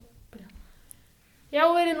Já,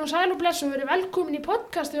 verið nú sæl og bless og verið velkomin í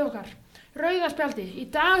podcastið okkar, Rauða spjaldið. Í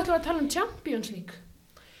dag ætlum við að tala um Champions League.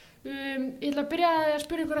 Ég ætla að byrja að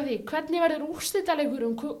spyrja ykkur að því, hvernig verður úrslitaleikur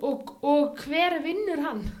og hver vinnur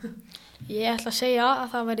hann? Ég ætla að segja að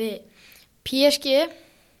það verði PSG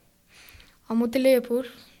á móti Liverpool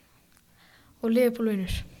og Liverpool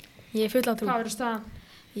vinnur. Ég er full að trú. Hvað verður staðan?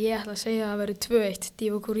 Ég ætla að segja að það verði 2-1,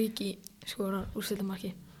 Divock Origi skorar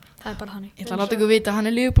úrslitamarki. Það er bara þannig. Ég ætla að láta ykkur vita, hann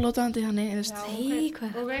er Liverpool-átandi, hann er, Já, Nei,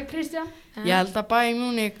 hvað? Ok, Kristján? Ég held að Bayern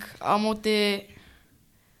Munich á móti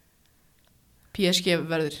PSG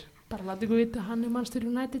verður. Bara láta ykkur vita, hann er Manchester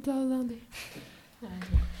United aðdáandi.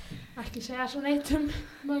 Nei, ekki segja svo neitt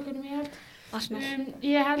mögunum ég held. Arsenal.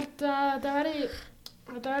 Ég held að þetta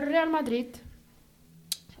verður Real Madrid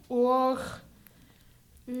og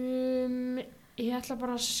ég ætla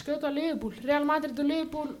bara að skjóta á Liverpool. Real Madrid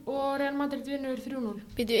og Real Madrid vinnur 3-0.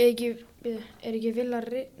 Býtu, er ekki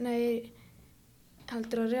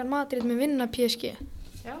heldur að Real Madrid með vinna PSG?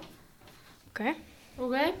 Já. Ok.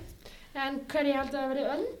 Ok, en hverju held að það verið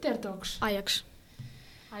underdogs? Ajax.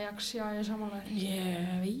 Ajax, já, ég samanlega.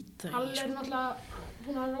 Ég veit það Hann er náttúrulega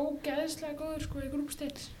búin að vera ógeðslega góður sko í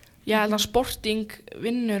grúpstil. Ég held að Sporting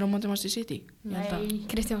vinnur á móti Manchester City. Nei,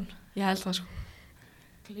 Kristján. Ég held það sko.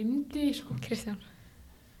 glimti sko. Kristján.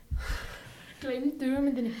 Glimti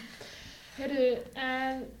hugmyndinni. Heyrðu,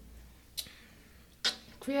 en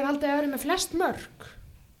hver haldið að vera með flest mörg?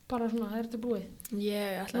 Bara svona, er þetta búið?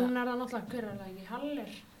 Ég ætla að... Núna er það náttúrulega, hver er það ekki?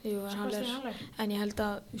 Haller? Jú, en Sebastian Haller? En ég held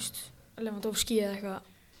að, Lewandowski eða eitthvað...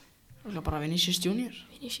 Það er bara Vinicius Junior.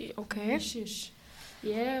 Vinicius, ok. Jesus.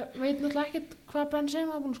 Ég veit náttúrulega ekkert hvað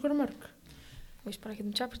Benzema er búin að skora mörg. Þú veist bara ekki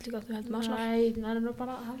um Champions League, þú heldur með Arsenal. Nei, það er nú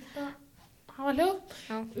bara að halda hafa hljóð.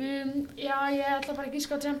 Já. Já, ég ætla bara að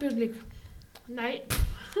giska á Champions League. Nei.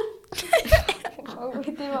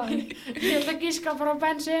 Ég ætla að giska bara á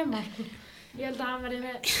Benzema. Ég held að hann verði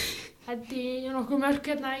með hendi nokkuð mörg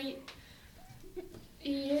hérna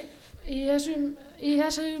í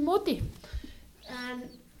þessu móti. En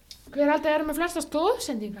hver haldið er með flesta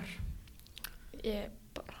stóðsendingar? Ég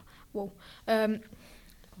bara, wow.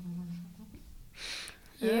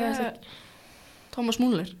 Ég ætla að... Thomas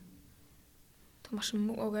Müller.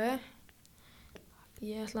 ok.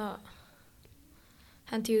 Ég ætla að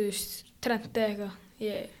hendi þú veist Trent eða eitthvað.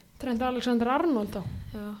 Trent Alexander-Arnold þá.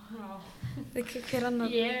 Já. Já. Hver annar?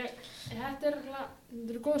 Þetta er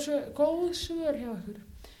góð svör hjá ykkur.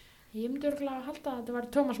 Ég myndi örugglega að halda að þetta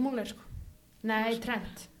væri Thomas Müller sko. Nei,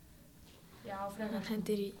 Trent. Já, frekar. Hann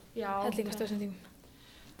hendir í Já, hellingastöðsendingum.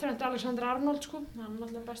 Trent Alexander-Arnold sko. Hann er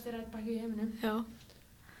alltaf besti reddback í heiminum. Já.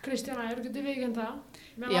 Kristjana, eru getið viðkynnt það?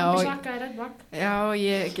 Með Já. Wan-Bissaka í reddback. Já,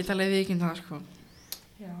 ég get alveg viðkynnt það sko.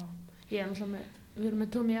 Já. Ég er alltaf við erum með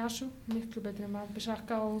Tomiyasu, miklu betri en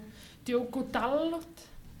Wan-Bissaka og Diogo Dalot.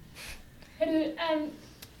 Heyrðu, en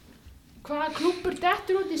hvaða klúbbur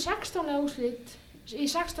dettur út í 16-lega úrslit? Í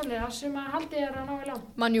 16-lega sem að haldið er að ná í land?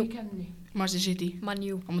 Man U. Í keppninni. Manchester City Man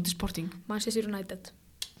U. á móti Sporting. Manchester United.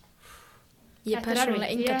 Ég Þetta er persónulega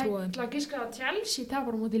erfitt. enga trú á Ég þeim. ætla að giska að Chelsea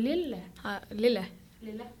tapar á móti Lille. Lille.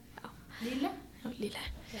 Lille? Já. Lille? Já, Lille.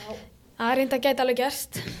 Já. Það reynda að gæti alveg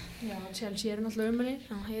gerst. Já, Chelsea eru náttúrulega umræðir.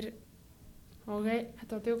 Já, hér... Ok,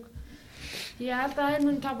 þetta var djók. Ég held að þeir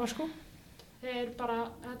mun tapa sko. Þeir bara,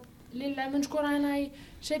 Lille mun skora hérna í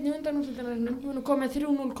seinni undanúrslitakeppninni, mun koma með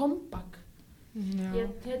 3-0 comeback. Já.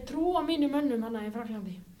 Þeir trúa mínum mönnum hana í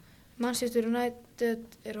Fraklandi. Manchester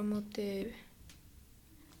United er á móti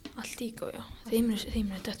Alltíko, já. Þeim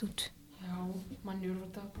er dett út. Já, mann eru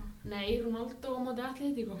að tapa. Nei, Ronaldo á móti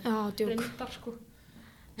Atletico. Já, djók. Reyndar sko.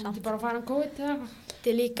 Það myndi bara að fara COVID eða eitthvað. Þetta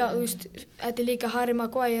er líka, þú veist, þetta er líka Harry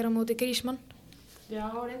Maguire á móti Griezmann. Já,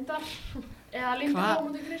 reyndar. Eða Linda á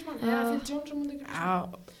móti Griezmann. Já. Eða Phil Jones á móti Griezmann. Já,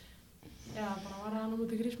 Já, bara var hann á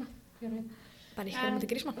móti Griezmann. Ég veit. Bara ekki á móti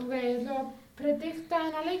Griezmann. Ok, ég ætla að predikta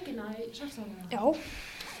hennar leikina í 16-lega. Já.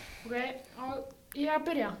 Ok, ég að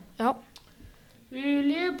byrja. Já.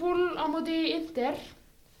 Liverpool á móti Inter.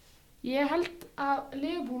 Ég held að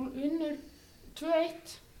Liverpool vinnur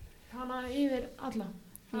 2-1 hana yfir alla.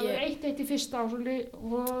 Það er 1-1 í fyrsta og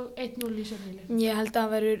 1-0 í seinni. Ég held að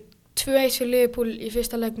það verður 2-1 fyrir Liverpool í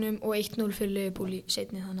fyrsta leiknum og 1-0 fyrir Liverpool í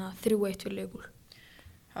seinni, þannig að 3-1 fyrir Liverpool.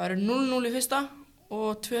 það verður 0-0 í fyrsta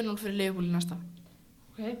og 2-0 fyrir Liverpool í næsta.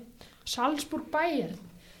 Ok, Salzburg Bayern.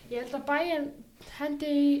 Ég held að Bayern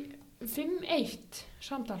hendi í 5-1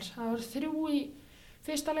 samtals. Það var 3 í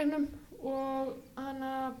fyrsta leiknum og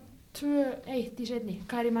hana 2-1 í seinni.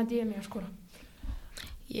 Karim Adeyemi að skora.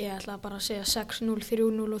 Ég ætla bara að segja 6-0,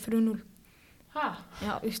 3-0 og 3-0. Ha?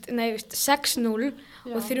 Já, nei, 6-0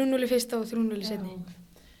 og 3-0 í fyrsta og 3-0 í seinni.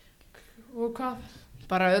 Og hvað?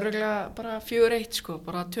 Bara örugglega bara 4-1 sko,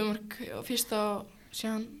 bara 2 mörk á fyrsta og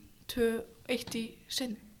síðan 2-1 í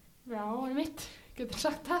sinni. Já, mitt. Getur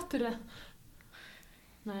sagt aftur það.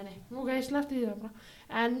 Nei. Ok, sleppti því það bara.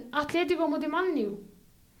 En Atletico á móti Man U.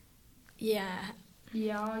 Já,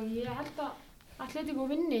 Já, ég held að Atletico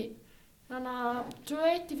vinni. Þannig að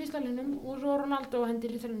 2-1 í fyrsta leiknum og svo Ronaldo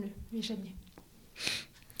hendir í þrennu í seinni.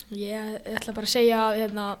 ég ætla bara að segja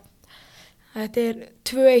að þetta er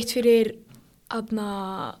 2-1 fyrir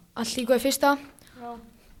Atletico í fyrsta Já.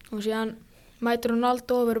 og síðan mætir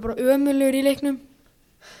Ronaldo og verður bara ömurlegur í leiknum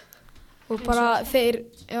og bara þeir,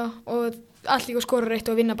 já, og Atletico skorar eitt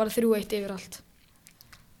og vinna bara 3-1 yfir allt.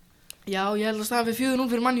 Já, ég held að staðan fyrir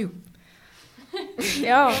 4-0 fyrir Man U.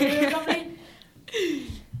 Já.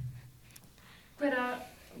 Hver að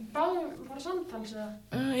báðum fara samtals eða?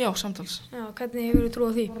 Já, samtals. Já, hvernig hefur þú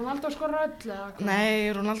trúið því? Og Ronaldo skorar öll eða hvað? Nei,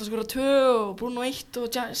 Ronaldo skorar 2 og Bruno 1 og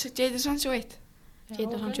Jadon Sancho 1.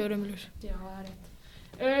 Jadon Sancho er ömurlegur. Já, það er rétt.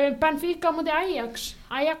 Benfica á móti Ajax.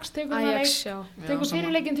 Ajax tekur það Ajax, leik. já. Tekur Já,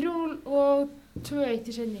 fyrir leikinn 3-0 og 2-1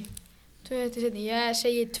 í seinni. 2-1 í seinni. Ég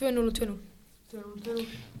segi 2-0 og 2-0. 2-0.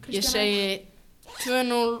 Ég segi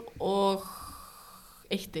 2-0 og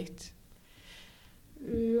 1-1.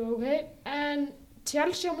 Ok, en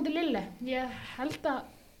Chelsea á móti Lille. Ég held að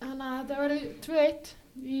þetta verði 2-1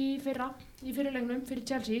 í fyrirleiknum fyrir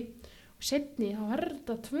Chelsea. Og seinni þá verður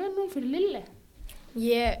þetta 2-0 fyrir Lille.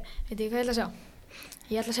 Ég veit ekki hvað ég ætla að segja.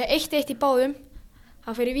 Ég ætla að segja 1-1 í báðum.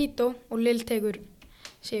 Það fer í vító og Lill tekur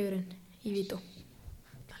sigurinn í vító.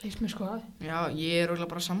 Það líst mér sko að. Já, ég er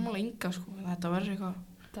örugglega bara sammála Inga, sko. Þetta verður eitthvað.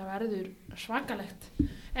 Það verður svakalegt.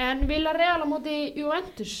 En Villarreal á móti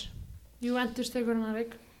Juventus. Juventus tekur hann að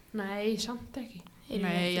leik. Nei, samt ekki.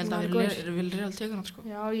 Nei, ég held að Villarreal tekur hann, sko.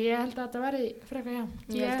 Já, ég held að þetta verði frekar já.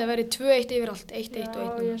 Ég held að verði 2-1 yfir allt. 1-1 og 1-0.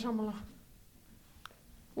 Já, ég er sammála.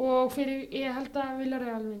 Og ég held að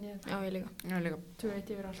Villarreal vinni þetta. Já, ég líka. Já, líka.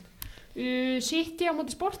 2-1 yfir allt. City á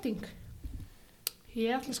móti Sporting.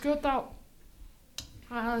 Ég ætla að skjóta á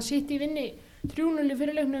að City vinni 3-0 í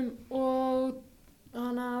fyrirleiknum og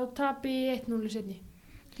þannig að tapi 1-0 í seinni.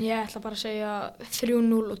 Ég ætla bara að segja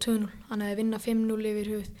 3-0 og 2-0. Þannig að þið vinna 5-0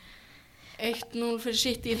 yfir höfuð. 1-0 fyrir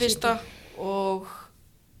City í fyrsta og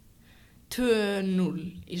 2-0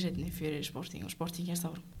 í seinni fyrir Sporting og Sporting kemst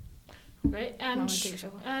áfram. Okay, en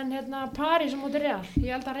París á móti Real.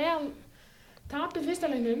 Ég held að Real tapi fyrsta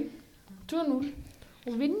leiknum 2-0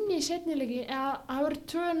 og vinni í seinni leiki eða það verður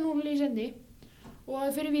 2-0 í seinni og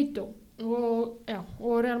það fyrir vító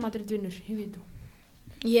og Real Madrid vinnur í vító.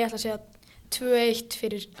 Ég ætla að segja 2-1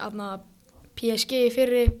 fyrir PSG í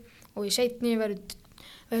fyrri og í seinni verður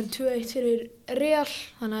 2-1 fyrir Real,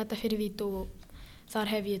 þannig að þetta fyrir vító og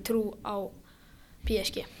þar hef ég trú á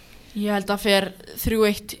PSG. Ég held að fer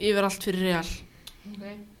 3-1 yfir allt fyrir Real. Ok,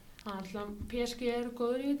 alltaf PSG eru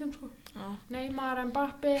góður í vítum sko. Já. Neymar,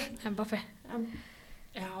 Mbappe.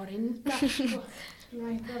 Já, reyndar sko.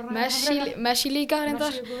 Messi líka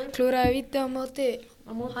reyndar. Klúraði víti á móti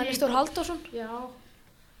Hannes Þór Halldórsson. Já,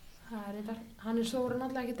 það er reyndar. Hannes Þór er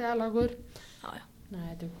náttúrulega ekki eðalega góður. Já. Nei,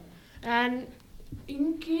 þetta er góð. En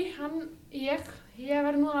Ingi, ég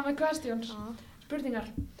verði núna með questions. Spurningar.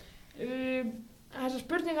 Þessar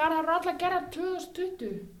spurningar eru allar gerðar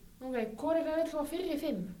 2020. Ok, hvor er það vill fá fyrir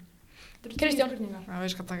 5? Kristján. Já,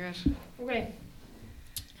 við skal taka þér. Ok,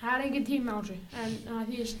 það er engin tími á þessu, en það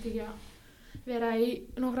þýðist ekki að vera í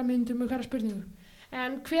nokkra mínútur með hverja spurningu.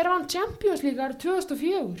 En hver vann Champions League árið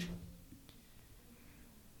 2004?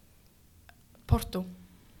 Porto.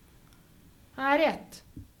 Það er rétt.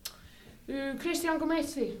 Kristján kom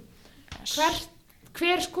eitt því. Yes.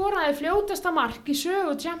 Hver skoraði fljótasta mark í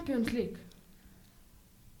sögu Champions League?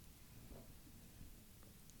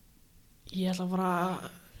 Ég ætla bara að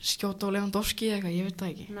skjóta á Lewandowski eða eitthvað, ég veit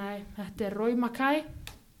það ekki. Nei, þetta er Roy Mackay.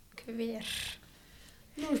 Hver?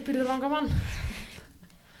 Nú spyrðu langa mann.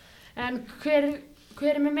 En hver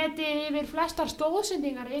er með metið yfir flestar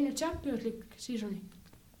stóðsendingar í einu Champions League sísoni?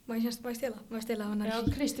 Má ég stela hann Já,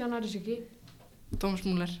 Kristján Arisiki. Thomas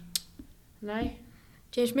Müller. Nei.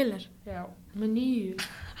 James Miller. Já, með 9.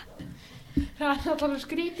 Það er alltaf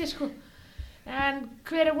skrítið sko. En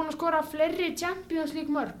hver er búinn að skora fleiri Champions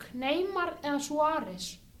League mörk? Neymar eða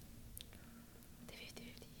Suárez?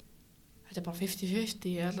 Þetta er bara 50-50,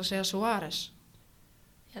 ég ætla að segja Suárez.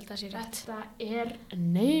 Ég held að það sé rétt. Þetta er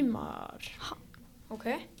Neymar. Ok.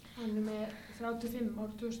 Hann er með 35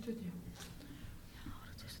 árið 2020.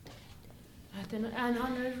 En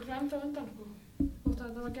hann er enda undan sko. Þótt að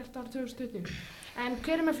þetta var gert árið 2020. En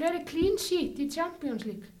hver er með fleiri clean sheet í Champions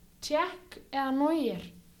League? Cech eða Neuer?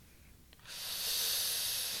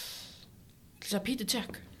 Þetta er Peter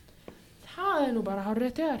Cech. Það er nú bara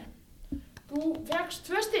hárrétt hjá þér. Þú fékkst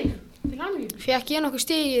 2 stig. Til hamingju. Fekk ég nokkuð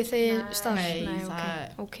stíði þegar Nei. stað? Nei,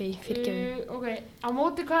 það- Ok, fyrirgefum. Ok, á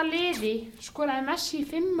móti hvaða liði skoraði Messi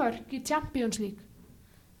 5 mörk í Champions League?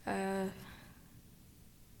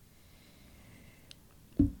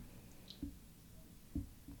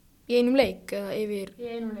 Í einum leik eða yfir... Í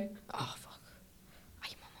einum leik. Fuck.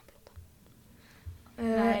 Æ, mamma blóta.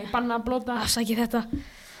 Nei, banna að blóta. Afsaki þetta.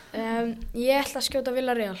 Ég ætla að skjóta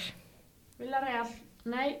Villarreal. Villarreal.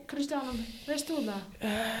 Nei, Kristján, veist þú það?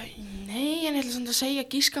 Nei, en ég ætla samt að segja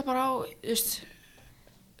gíska bara á,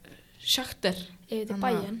 Shakhtar. Yfir til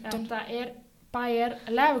Bayern. Þetta er Bayer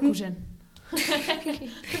Leverkusen.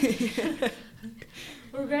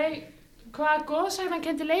 Ok, hvaða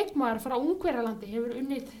góðsagnakenndi leikmaður frá Ungverjalandi hefur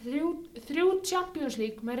unnið þrjú Champions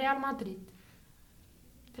League með Real Madrid?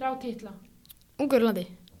 3 titla. Ungverjalandi.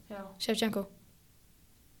 Já. Shevchenko.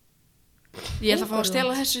 Ég ætla að fá að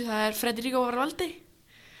stela þessu, það er Federico Valverde.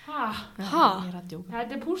 Ha? Ég er að djóka.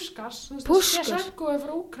 Þetta er Puskas. Puskas? Shevchenko er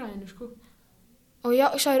frá Úkraínu, sko. Og já,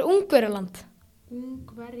 það er Ungverjaland.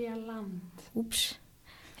 Ungverjaland. Úps.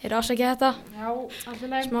 Þeir afsakið þetta. Já, alltaf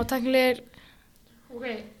leið. Smá tæknilegir. Ok,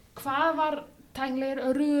 hvað var tæknilegir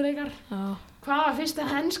örðuleikar? Já. Hvað var fyrsta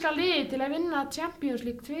henska liði til að vinna Champions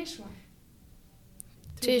League tvisvar?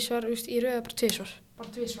 Tvísvar, í rauða bara tvísvar.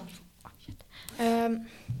 Bara tvisvar.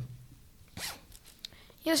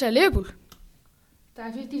 Ég ætla að segja Liverpool. Það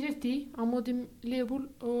er 50-50 á móti Liverpool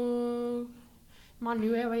og Man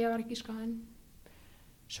U ef ég var ekki skaðin.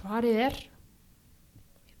 Svarið er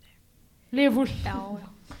Liverpool. Já.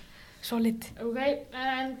 Solid. Ok,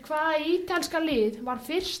 en hvaða ítalska lið var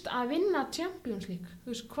fyrst að vinna Champions League?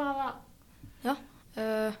 Þú veist, hvaða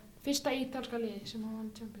fyrsta ítalska lið sem að vann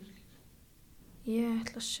Champions League? Ég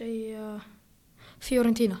ætla að segja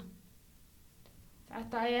Fiorentina.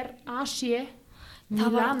 Þetta er AC Það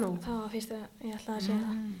Milano. var fyrsta, ég ætla að segja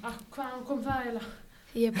það. Hvaðan kom það eiginlega?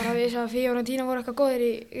 Ég bara vissi að Fiorentina voru eitthvað góðir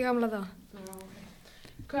í gamla dag. Já, ok.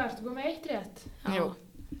 Hvað ertu komið 1 rétt? Jú.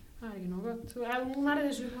 Það er ekki nóg gott. Ef hún nærði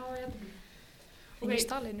þessu, þá er ég Í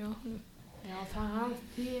Stalin, já. Já, það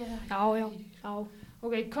þýðir ekki. Já.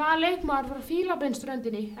 Ok, hvaða leikmaður frá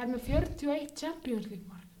Fílabeinsströndinni er með 41 Champions League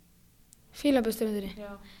mark? Fílabeinsströndinni.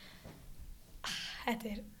 Já, Þetta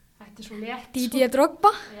er þetta er svo létt. Didier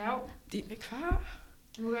Drogba. Já, Hvað?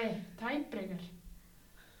 ok, tiebreaker.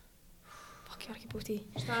 Fuck, ég var ekki búist í.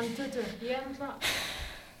 Staðan 20. Ég er náttúrulega...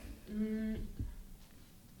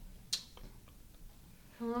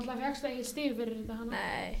 Þú náttúrulega fékkst ekki stig fyrir þetta hana.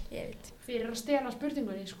 Nei, ég veit. Fyrir að stela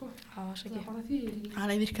spurningunni, sko. Já, Það afsakið. er bara því ekki.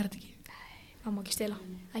 Nei, virkar þetta ekki. Það má ekki stela.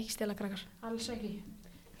 Ekki stela, krakkar. Alls ekki.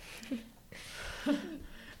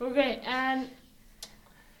 Ok, en...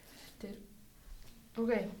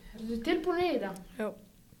 Ok, ertu tilbúin í þetta? Já.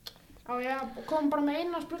 Á ég að koma bara með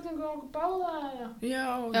eina spurningu á okkur báða eða?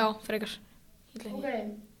 Já, frekar. Ok.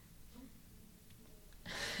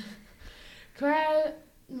 Hvað,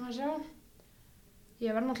 nú að sjá.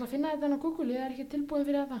 Ég verð náttúrulega að finna þetta á Google, ég er ekki tilbúin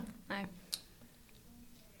fyrir þetta. Nei.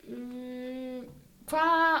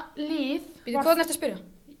 Hvaða lið... Býtu, hvað er næst að spyrja?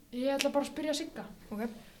 Ég ætla bara að spyrja Sigga. Ok.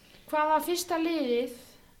 Hvað var fyrsta liðið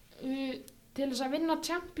til þess að vinna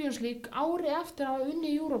Champions League ári eftir að hafa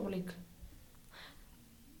unnið Europa League?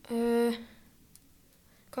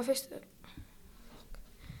 Hvað fyrst?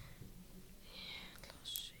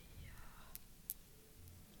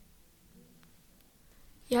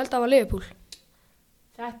 Ég held að það var Liverpool.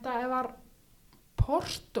 Þetta var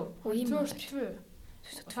Porto Og í 2002.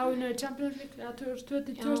 Þá unnuði Champions League eða 2002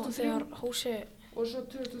 til Já, 2003 þegar Hósi... og svo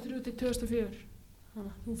 2003 til 2004.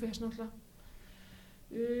 Þannig að þú fyrst náttúrulega.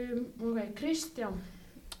 Ok, Kristján,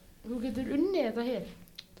 þú getur unnið þetta hér.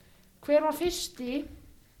 Hver var fyrsti?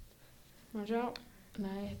 Má sjá.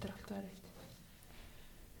 Nei, þetta er alltaf erfitt.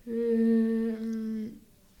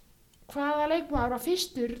 Hvaða leikmaður var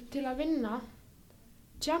fyrstur til að vinna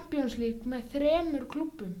Champions League með 3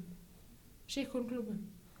 klúbbum? Sikkur klúbbum.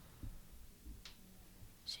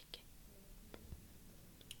 Siggi.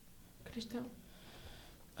 Kristján.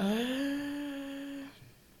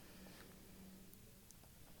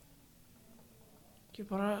 Ekki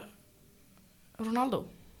bara Ronaldo.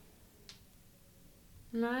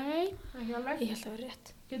 Nei, ekki alveg. Ég held að það var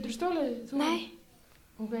rétt. Getur þú stólið? Nei.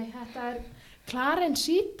 Ok, þetta er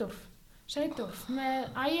Clarence Seedorf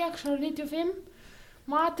með Ajax árið 95,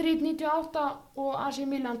 Madrid 98 og AC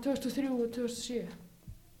Milan 2003 og 2007.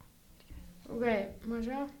 Ok, maður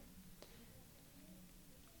sjá.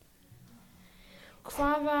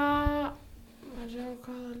 Hvaða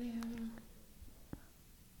liðið?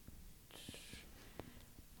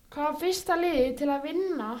 Hvað var fyrsta liði til að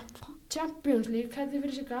vinna Champions League, þetta er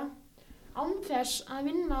fyrir sig án þess að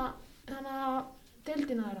vinna þannig að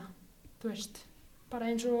deildina þeirra, þú veist. bara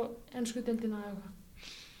eins og ensku deildina eða eitthvað.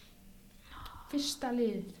 Fyrsta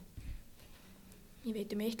liðið. Ég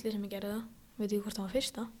veit eitt lið sem ég gerði það. Veit ekki hvort það var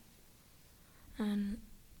fyrsta. En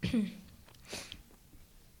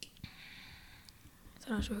það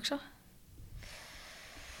er aðeins að hugsa.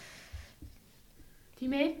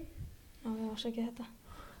 Tími. Já, ég ásækja þetta.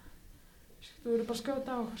 Þú eru bara að skjóta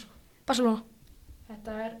á það, sko. Barcelona.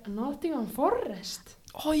 Þetta er Nottingham Forest.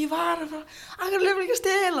 Ég var að fara, akkur lefur ekki að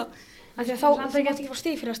stela. Af því að þá get ekki fá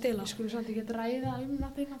stíð fyrir að stela. Við skulum samt ekki ræða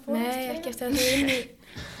Nottingham Forest. Nei, ekki eftir að þau inn í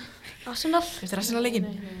Arsenal. Eftir Arsenal-leikinn.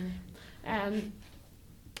 Nei. En,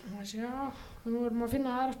 það sé nú erum að finna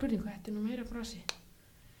aðra spurningu. Þetta er nú meira frasi.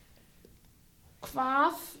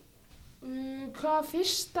 Hvað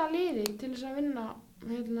fyrsta liði til þess að vinna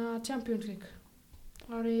Champions League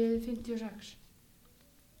árið 56?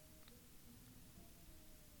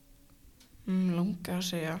 Langar að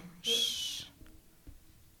segja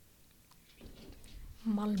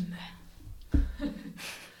Malmö.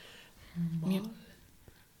 Mér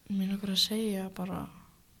langar að segja bara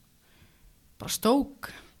Stoke.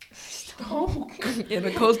 Ég er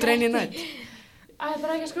með Cold Rain United. Það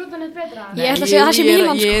er ekki að skjóta neitt betra. Ég ætla að segja það sé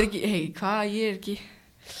Milan, sko. Ég er ekki, ég er ekki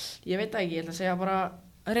ég veit það ekki, ég ætla að segja bara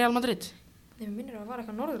Real Madrid. Nei, mér minnir að það var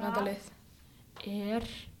eitthvað norðurlandalið.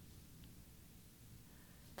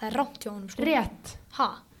 Það er rangt hjá honum, sko. Rétt. Ha?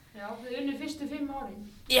 Já, þeir unnu fyrstu 5 árin.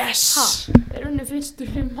 Yes! Þeir unnu fyrstu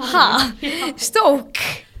 5 árin. Ha? Stoke?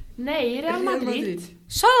 Nei, Real Madrid.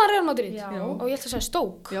 Sagði hann Real Madrid? Já. Og ég ætla að segja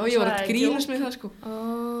Stoke. Já, ég var að grínast með það, sko.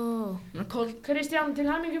 Kristján, til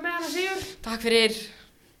hamingju með hana sigur. Takk fyrir.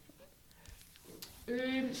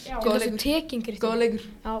 Já. Góð leikur. Tekin, Kristján. Góð leikur.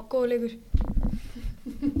 Já, góð leikur.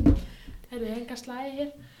 Heyrðu, enga slæði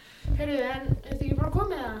hér. Heyrðu, en þetta ekki bara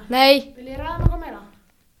komið það? Nei. Vil ég ræða eitthvað meira?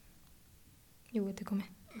 Jú, þetta er komið.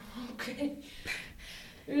 Ok.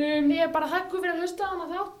 Ég er bara þakku fyrir að hlusta á hana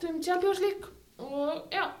þátt Champions League og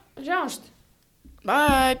já, sjáumst.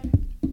 Bye!